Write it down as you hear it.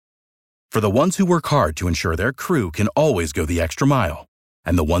For the ones who work hard to ensure their crew can always go the extra mile,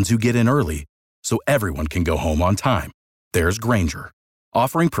 and the ones who get in early so everyone can go home on time, there's Grainger,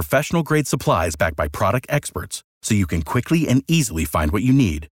 offering professional-grade supplies backed by product experts so you can quickly and easily find what you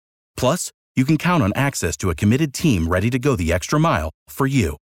need. Plus, you can count on access to a committed team ready to go the extra mile for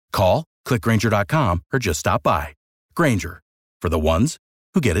you. Call, click Grainger.com, or just stop by. Grainger, for the ones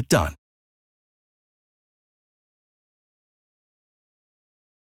who get it done.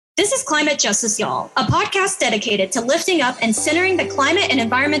 This is Climate Justice Y'all, a podcast dedicated to lifting up and centering the climate and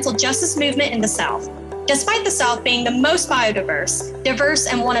environmental justice movement in the South. Despite the South being the most biodiverse, diverse,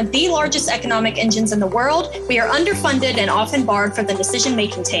 and one of the largest economic engines in the world, we are underfunded and often barred from the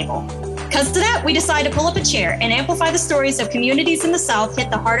decision-making table. Because of that, we decided to pull up a chair and amplify the stories of communities in the South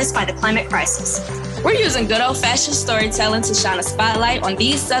hit the hardest by the climate crisis. We're using good old-fashioned storytelling to shine a spotlight on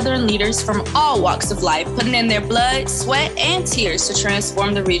these Southern leaders from all walks of life, putting in their blood, sweat, and tears to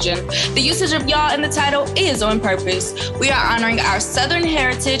transform the region. The usage of y'all in the title is on purpose. We are honoring our Southern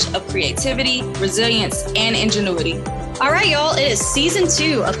heritage of creativity, resilience, and ingenuity. All right, y'all, it is season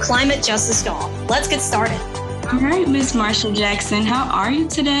 2 of Climate Justice Y'all. Let's get started. All right, Miss Marsha Jackson, how are you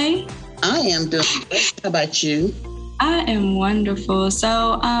today? I am doing great. How about you? I am wonderful.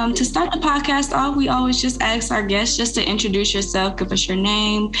 So to start the podcast, we always just ask our guests just to introduce yourself, give us your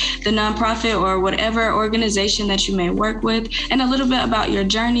name, the nonprofit or whatever organization that you may work with, and a little bit about your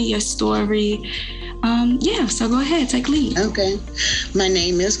journey, your story. So go ahead, take lead. Okay. My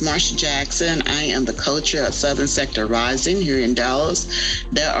name is Marsha Jackson. I am the co-chair of Southern Sector Rising here in Dallas.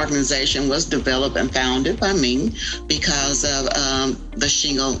 That organization was developed and founded by me because of the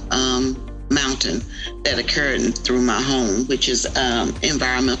shingle mountain that occurred through my home, which is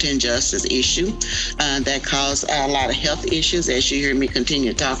environmental injustice issue that caused a lot of health issues. As you hear me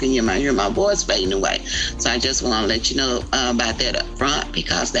continue talking, you might hear my voice fading away. So I just want to let you know about that up front,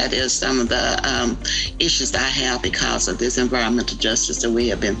 because that is some of the issues that I have because of this environmental justice that we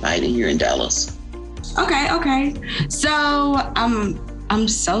have been fighting here in Dallas. Okay. So I'm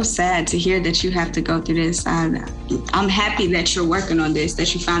so sad to hear that you have to go through this. I'm happy that you're working on this,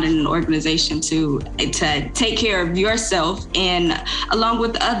 that you founded an organization to take care of yourself and along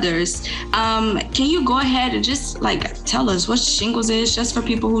with others. Can you go ahead and just tell us what shingles is, just for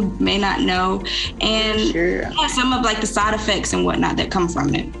people who may not know, and some of the side effects and whatnot that come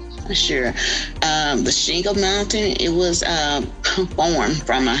from it? Sure. The shingle mountain, it was formed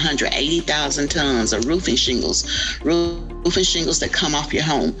from 180,000 tons of roofing shingles that come off your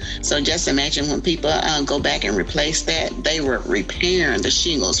home. So just imagine when people go back and replace that, they were repairing the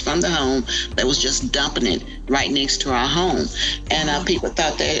shingles from the home that was just dumping it right next to our home. And people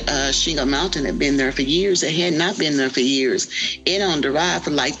thought that shingle mountain had been there for years. It had not been there for years. It only arrived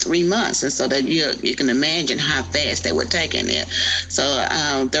for 3 months. And so that you can imagine how fast they were taking it. So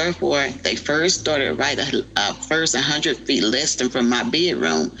therefore, they first started first 100 feet less than from my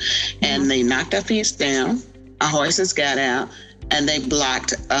bedroom. And they knocked our fence down. Our horses got out, and they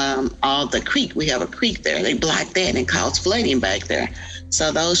blocked all the creek. We have a creek there. They blocked that, and it caused flooding back there.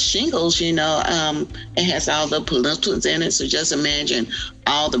 So those shingles, it has all the pollutants in it. So just imagine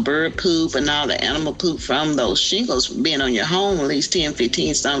all the bird poop and all the animal poop from those shingles being on your home, at least 10,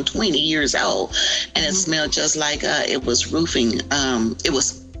 15, some 20 years old. And it smelled just like it was roofing. It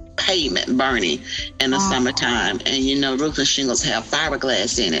was pavement burning in the summertime. And, roofing shingles have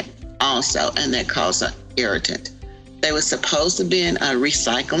fiberglass in it also, and that causes an irritant. They were supposed to be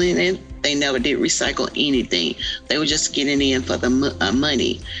recycling it. They never did recycle anything. They were just getting in for the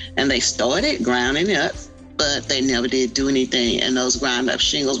money. And they started grounding up, but they never did do anything. And those ground up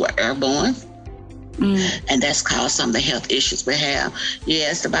shingles were airborne. And that's caused some of the health issues we have. You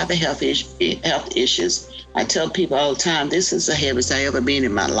asked about the health issues. I tell people all the time, this is the heaviest I ever been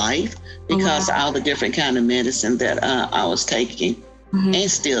in my life, because of all the different kind of medicine that I was taking and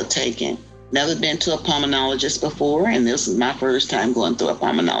still taking. Never been to a pulmonologist before, and this is my first time going through a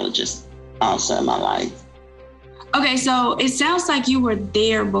pulmonologist also in my life. Okay, so it sounds like you were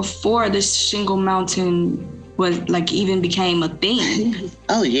there before this shingle mountain was even became a thing.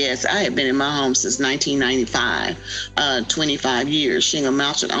 Oh, yes. I have been in my home since 1995, 25 years. Shingle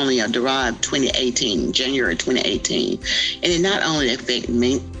mountain only derived January 2018. And it not only affected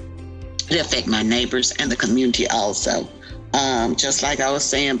me, it affected my neighbors and the community also. Just like I was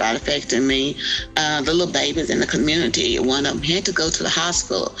saying about affecting me, the little babies in the community, one of them had to go to the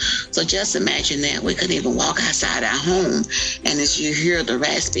hospital. So just imagine that. We couldn't even walk outside our home. And as you hear the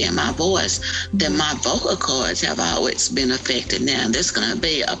raspy in my voice, then my vocal cords have always been affected now. And this is going to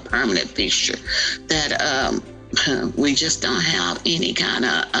be a permanent fixture that we just don't have any kind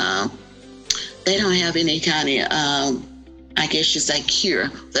of, they don't have any kind of I guess you say, cure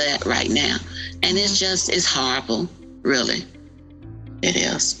for that right now. And it's horrible, really. It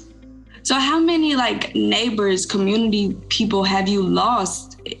is. So how many like neighbors, community people have you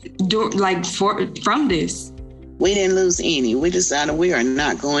lost from this? We didn't lose any. We decided we are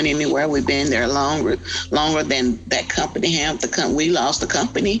not going anywhere. We've been there longer than that company have. We lost the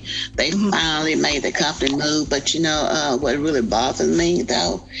company. They finally made the company move. But what really bothered me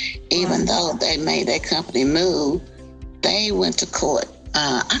though, even though they made that company move, they went to court.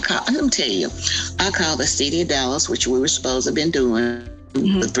 Let me tell you, I called the city of Dallas, which we were supposed to have been doing,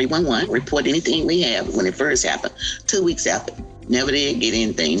 the 311, report anything we have when it first happened. 2 weeks after, never did get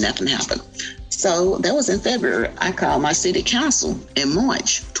anything, nothing happened. So that was in February. I called my city council in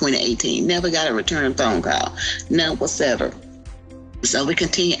March 2018. Never got a return phone call. None whatsoever. So we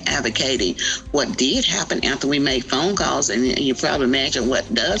continue advocating what did happen after we made phone calls. And you probably imagine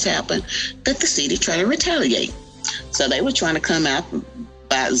what does happen, that the city tried to retaliate. So they were trying to come out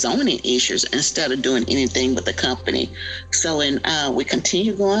by zoning issues instead of doing anything with the company. So we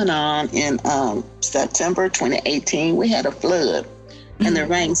continue going on. In September 2018, we had a flood. And the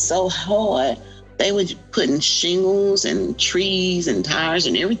rain so hard, they were putting shingles and trees and tires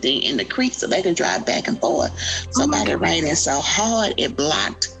and everything in the creek so they could drive back and forth. So by the raining so hard, it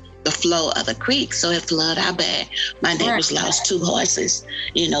blocked the flow of the creek. So it flooded our back. My neighbors lost 2 horses,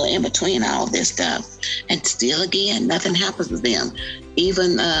 in between all this stuff. And still, again, nothing happens to them.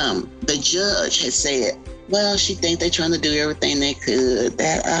 Even the judge has said, well, she thinks they're trying to do everything they could,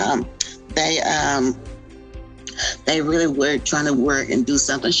 that they really were trying to work and do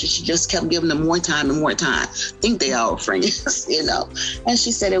something. She just kept giving them more time and more time. I think they all friends, And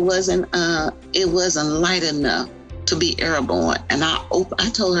she said it wasn't light enough to be airborne. And I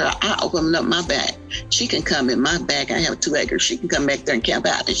told her I opened up my back. She can come in my back. I have 2 acres. She can come back there and camp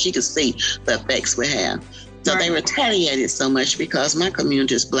out, and she can see the effects we have. So they retaliated so much because my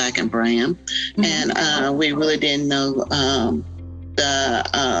community is Black and brown, and we really didn't know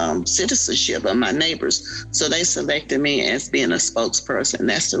the citizenship of my neighbors. So they selected me as being a spokesperson.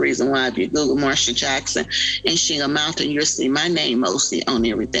 That's the reason why if you Google Marsha Jackson and Shingle Mountain, you'll see my name mostly on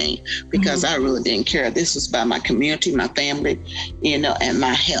everything, because I really didn't care. This was about my community, my family, and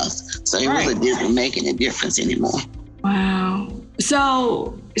my health. So it really didn't make any difference anymore. Wow.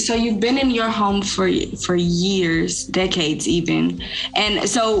 So you've been in your home for years, decades even. And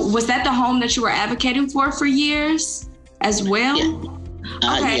so was that the home that you were advocating for years as well? Yeah.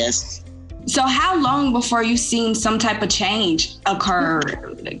 Okay. Yes. So how long before you seen some type of change occur?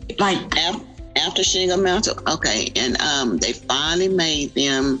 After Shingle Mountain, okay. And they finally made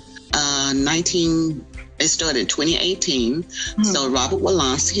them it started in 2018. So Robert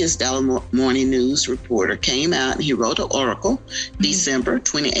Walensky, his Dallas Morning News reporter, came out and he wrote an article, December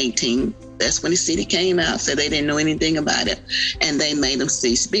 2018. That's when the city came out, said they didn't know anything about it. And they made them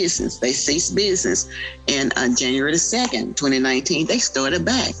cease business. They ceased business. And on January the 2nd, 2019, they started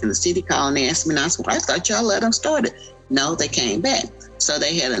back. And the city called and they asked me, and I said, well, I thought y'all let them start it. No, they came back. So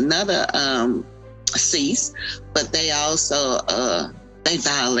they had another cease, but they also, they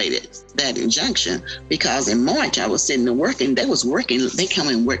violated that injunction, because in March I was sitting there working. They come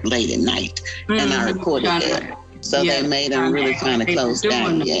and work late at night, and I reported that. So they made them really kind of close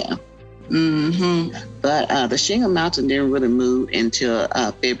down. Yeah. But the Shingle Mountain didn't really move until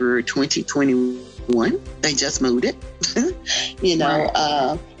February 2021. They just moved it.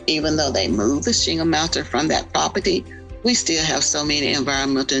 Even though they moved the Shingle Mountain from that property, we still have so many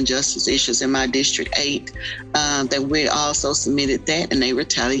environmental injustice issues in my District 8 that we also submitted that, and they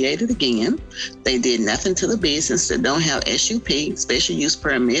retaliated again. They did nothing to the business that don't have SUP, special use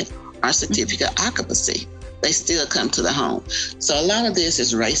permit, or certificate of occupancy. They still come to the home. So a lot of this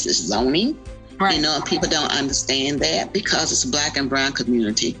is racist zoning, and people don't understand that because it's a Black and brown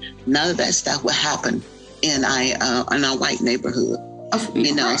community. None of that stuff will happen in our white neighborhood.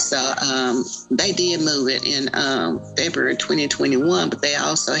 So they did move it in February 2021, but they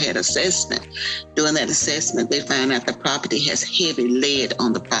also had assessment. During that assessment, they found out the property has heavy lead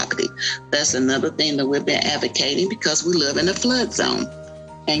on the property. That's another thing that we've been advocating, because we live in a flood zone.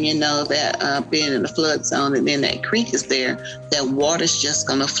 And that being in the flood zone, and then that creek is there, that water's just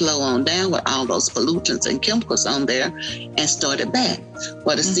going to flow on down with all those pollutants and chemicals on there and start it back.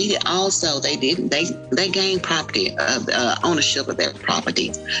 Well, the city also, they gained property of ownership of that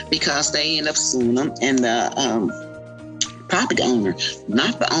property, because they end up suing them, and the property owner,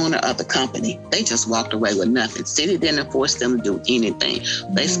 not the owner of the company, they just walked away with nothing. City didn't force them to do anything.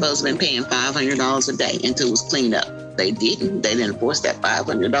 They supposed to have been paying $500 a day until it was cleaned up. They didn't enforce that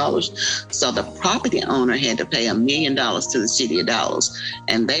 $500. So the property owner had to pay $1 million to the city of Dallas.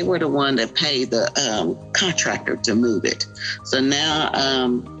 And they were the one that paid the contractor to move it. So now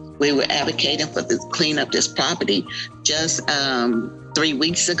we were advocating for the clean up this property just 3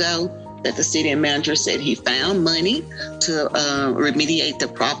 weeks ago, that the city manager said he found money to remediate the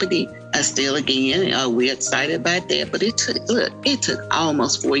property. Still, again, we're excited about that, but it took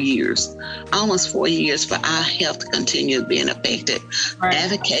almost 4 years for our health to continue being affected, right.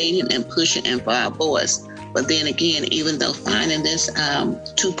 Advocating and pushing and for our voice. But then again, even though finding this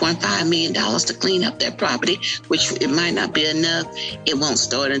 $2.5 million to clean up that property, which it might not be enough, it won't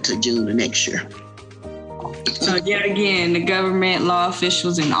start until June of next year. So yet again, the government, law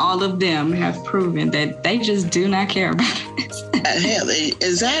officials, and all of them have proven that they just do not care about it.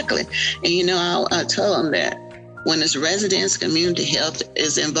 Exactly. And I told them that when it's residents, community health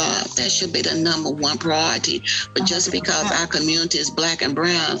is involved, that should be the number one priority. But just because our community is Black and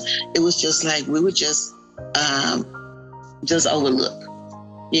brown, it was just like we were just overlooked,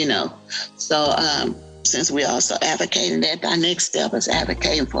 So since we also advocating that, our next step is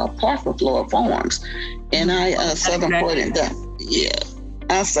advocating for a park for Florida farms. And our Southern Port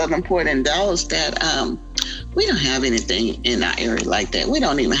and Dallas that we don't have anything in our area like that. We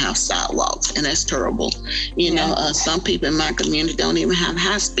don't even have sidewalks, and that's terrible. Some people in my community don't even have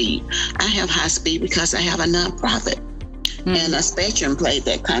high speed. I have high speed because I have a nonprofit. Mm-hmm. And a Spectrum played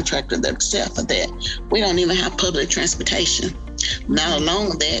that contractor themselves for that. We don't even have public transportation. Mm-hmm. Not along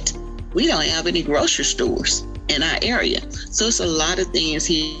with that, we don't have any grocery stores in our area. So it's a lot of things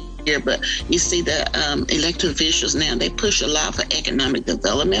here, but you see the elected officials now, they push a lot for economic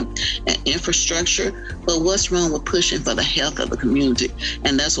development and infrastructure, but what's wrong with pushing for the health of the community?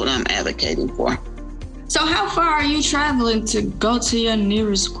 And that's what I'm advocating for. So how far are you traveling to go to your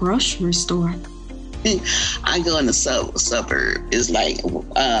nearest grocery store? I go in the suburb. It's like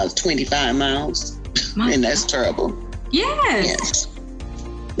 25 miles, and that's terrible. Yes.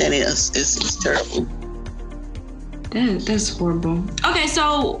 That is. It's terrible. That's horrible. Okay,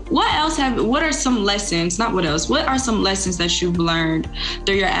 so what are some lessons, what are some lessons that you've learned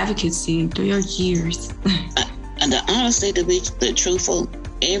through your advocacy, through your years? And honestly, to be truthful,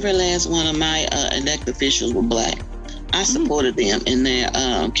 every last one of my elected officials were Black. I supported them in their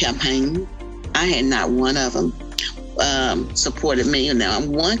campaign. I had not one of them supported me. Now,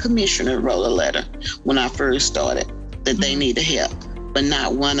 one commissioner wrote a letter when I first started that they needed help, but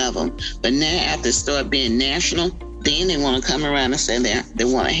not one of them. But now, after it started being national, then they want to come around and say they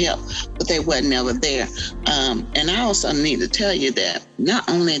want to help, but they wasn't never there. And I also need to tell you that not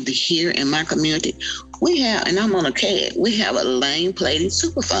only here in my community, we have, and I'm on a CAD, we have a lane plating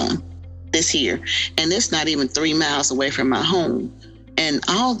Superfund this year, and it's not even 3 miles away from my home. And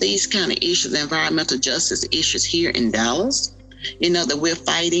all these kind of issues, environmental justice issues here in Dallas, that we're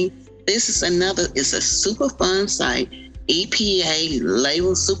fighting, it's a Superfund site, EPA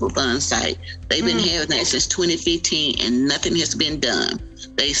labeled Superfund site. They've been having that since 2015 and nothing has been done.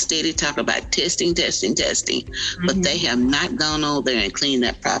 They steady talk about testing, but they have not gone over there and cleaned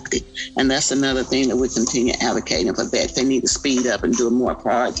that property. And that's another thing that we continue advocating for, that they need to speed up and do a more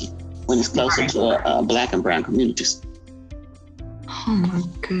priority when it's closer to Black and brown communities. Oh my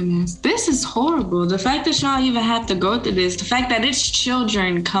goodness. This is horrible. The fact that y'all even have to go through this, the fact that it's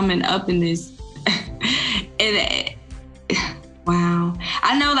children coming up in this, wow.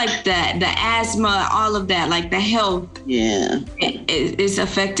 I know like the asthma, all of that, like the health is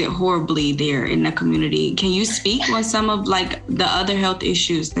affected horribly there in the community. Can you speak on some of like the other health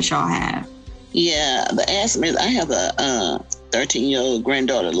issues that y'all have? Yeah, the asthma, I have a 13-year-old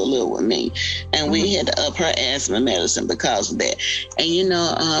granddaughter that live with me, and we had to up her asthma medicine because of that.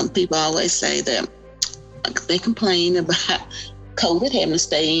 And people always say that they complain about COVID having to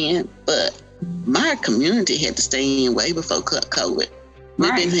stay in, but my community had to stay in way before COVID.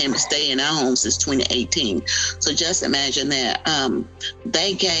 We've been having to stay in our home since 2018. So just imagine that.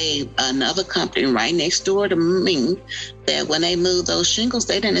 They gave another company right next door to me that when they moved those shingles,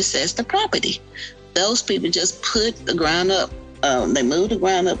 they didn't assess the property. Those people just put the ground up. They moved the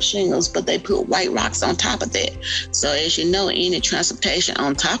ground up shingles, but they put white rocks on top of that. So as you know, any transportation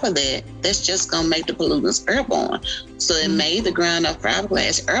on top of that, that's just going to make the pollutants airborne. So it made the ground up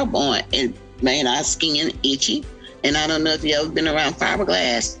fiberglass airborne. It made our skin itchy. And I don't know if you've ever been around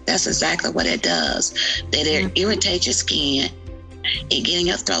fiberglass. That's exactly what it does. That it irritates your skin. It get in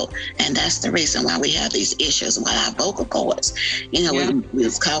your throat. And that's the reason why we have these issues with our vocal cords. We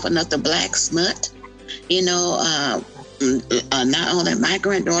was coughing up the black smut. Not only my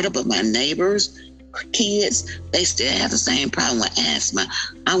granddaughter, but my neighbors. kids, they still have the same problem with asthma.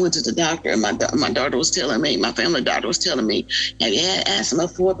 I went to the doctor, and my daughter was telling me, my family doctor was telling me, have you had asthma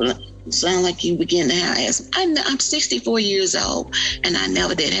before? But it sounds like you begin to have asthma. I'm 64 years old, and I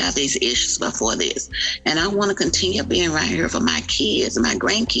never did have these issues before this. And I want to continue being right here for my kids, my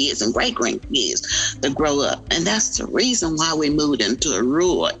grandkids, and great-grandkids to grow up. And that's the reason why we moved into a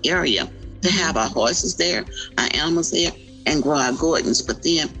rural area, to have our horses there, our animals there, and grow our gardens. But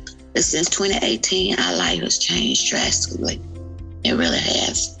then, since 2018, our life has changed drastically. It really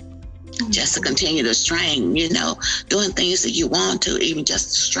has. Just to continue to strain, doing things that you want to, even just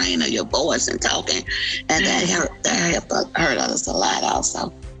the strain of your voice and talking. And that hurt us a lot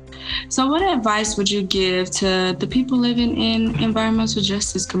also. So what advice would you give to the people living in environmental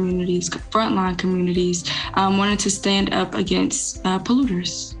justice communities, frontline communities, wanting to stand up against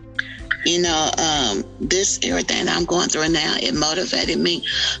polluters? This everything that I'm going through now, it motivated me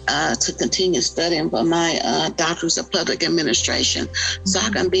to continue studying for my doctorate of public administration, so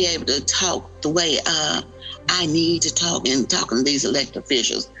I can be able to talk the way I need to talk and talking to these elected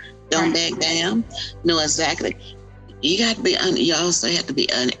officials. Don't back down. Know exactly. You also have to be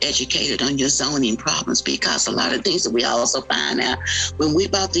uneducated on your zoning problems, because a lot of things that we also find out when we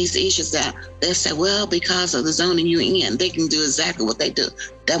brought these issues out, they say, well, because of the zoning you're in, they can do exactly what they do.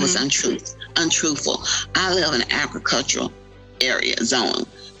 That was untruthful. I live in an agricultural area zone,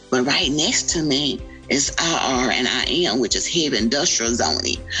 but right next to me is IR and IM, which is heavy industrial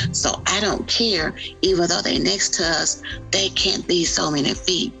zoning. So I don't care, even though they're next to us, they can't be so many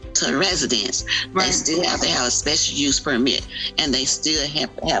feet to the residents. Right. They still have to have a special use permit, and they still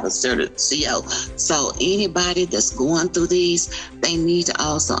have to have a certain CO. So anybody that's going through these, they need to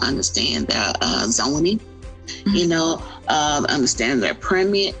also understand their zoning, understand their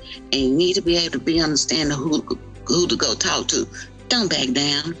permit, and you need to be able to understand who to go talk to. Don't back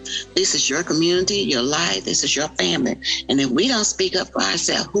down. This is your community, your life. This is your family. And if we don't speak up for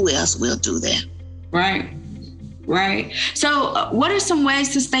ourselves, who else will do that? Right. So what are some ways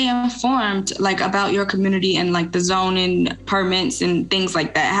to stay informed, about your community and the zoning permits and things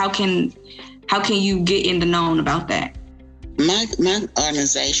like that? How can you get in the know about that? My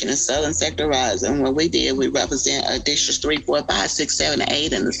organization is Southern Sector Rising. What we did, we represent districts 3, 4, 5, 6, 7,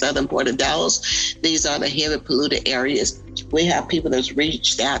 8 in the southern part of Dallas. These are the heavy polluted areas. We have people that's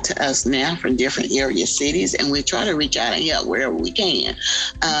reached out to us now from different area cities, and we try to reach out and help wherever we can.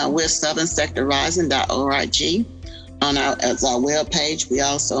 We're southernsectorrising.org as our webpage. We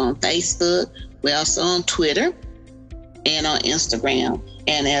also on Facebook. We also on Twitter and on Instagram.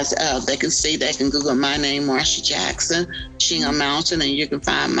 And as they can see, they can Google my name, Marsha Jackson, Shingle Mountain, and you can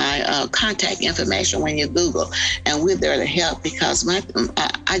find my contact information when you Google. And we're there to help, because I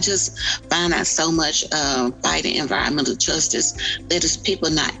just find out so much fighting environmental justice that is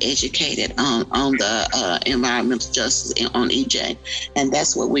people not educated on the environmental justice on EJ. And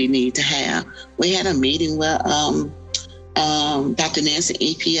that's what we need to have. We had a meeting with Dr. Nancy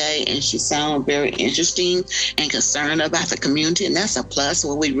EPA, and she sounded very interesting and concerned about the community, and that's a plus,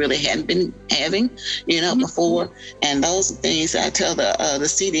 what we really hadn't been having, before. And those are things I tell the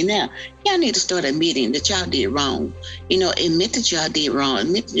city now. Y'all need to start admitting that y'all did wrong. Admit that y'all did wrong.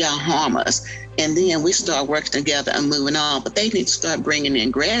 Admit that y'all harm us. And then we start working together and moving on. But they need to start bringing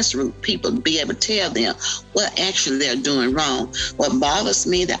in grassroots people to be able to tell them what actually they're doing wrong. What bothers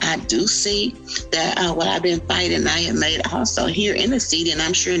me that I do see that what I've been fighting, I have made also here in the city, and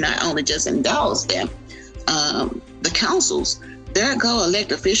I'm sure not only just in Dallas, that the councils, there go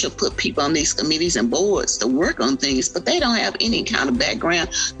elected officials put people on these committees and boards to work on things, but they don't have any kind of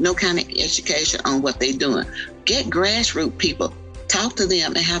background, no kind of education on what they're doing. Get grassroots people. Talk to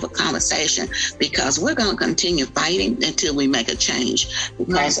them and have a conversation, because we're going to continue fighting until we make a change.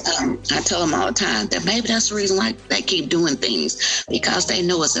 Because I tell them all the time that maybe that's the reason why they keep doing things, because they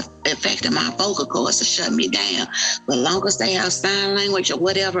know it's affecting my vocal cords to shut me down. But as long as they have sign language or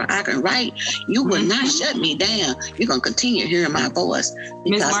whatever I can write, you will not shut me down. You're going to continue hearing my voice,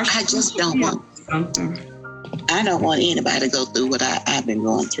 because I just don't want. I don't want anybody to go through what I've been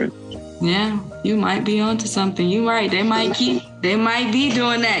going through. Yeah, you might be onto something. You're right. They might be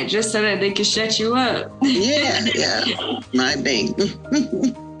doing that just so that they can shut you up. Yeah, might be.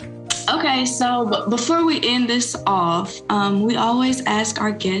 Okay, so before we end this off, we always ask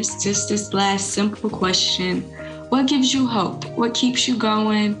our guests just this last simple question. What gives you hope? What keeps you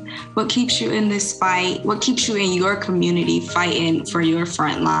going? What keeps you in this fight? What keeps you in your community fighting for your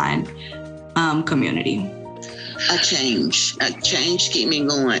frontline community? a change keep me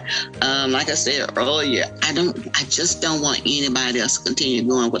going. Like I said earlier, I just don't want anybody else to continue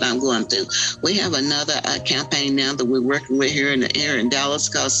going what I'm going through. We have another campaign now that we're working with here in Dallas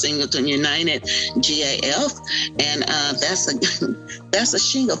called Singleton United, GAF, and that's a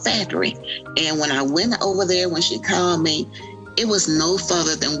shingle factory. And when I went over there, when she called me, it was no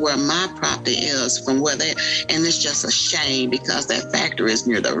further than where my property is from where they, and it's just a shame because that factory is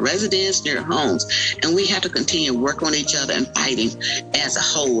near the residents, near homes, and we have to continue to work on each other and fighting as a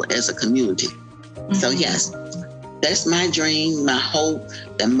whole, as a community. Mm-hmm. So yes, that's my dream, my hope,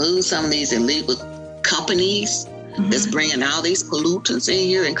 to move some of these illegal companies that's bringing all these pollutants in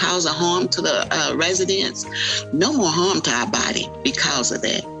here and causing harm to the residents. No more harm to our body because of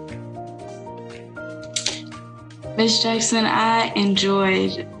that. Ms. Jackson, I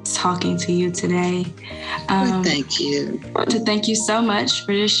enjoyed talking to you today. Thank you. Thank you so much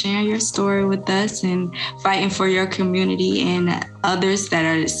for just sharing your story with us and fighting for your community and others that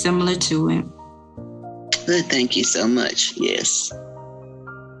are similar to it. Thank you so much. Yes.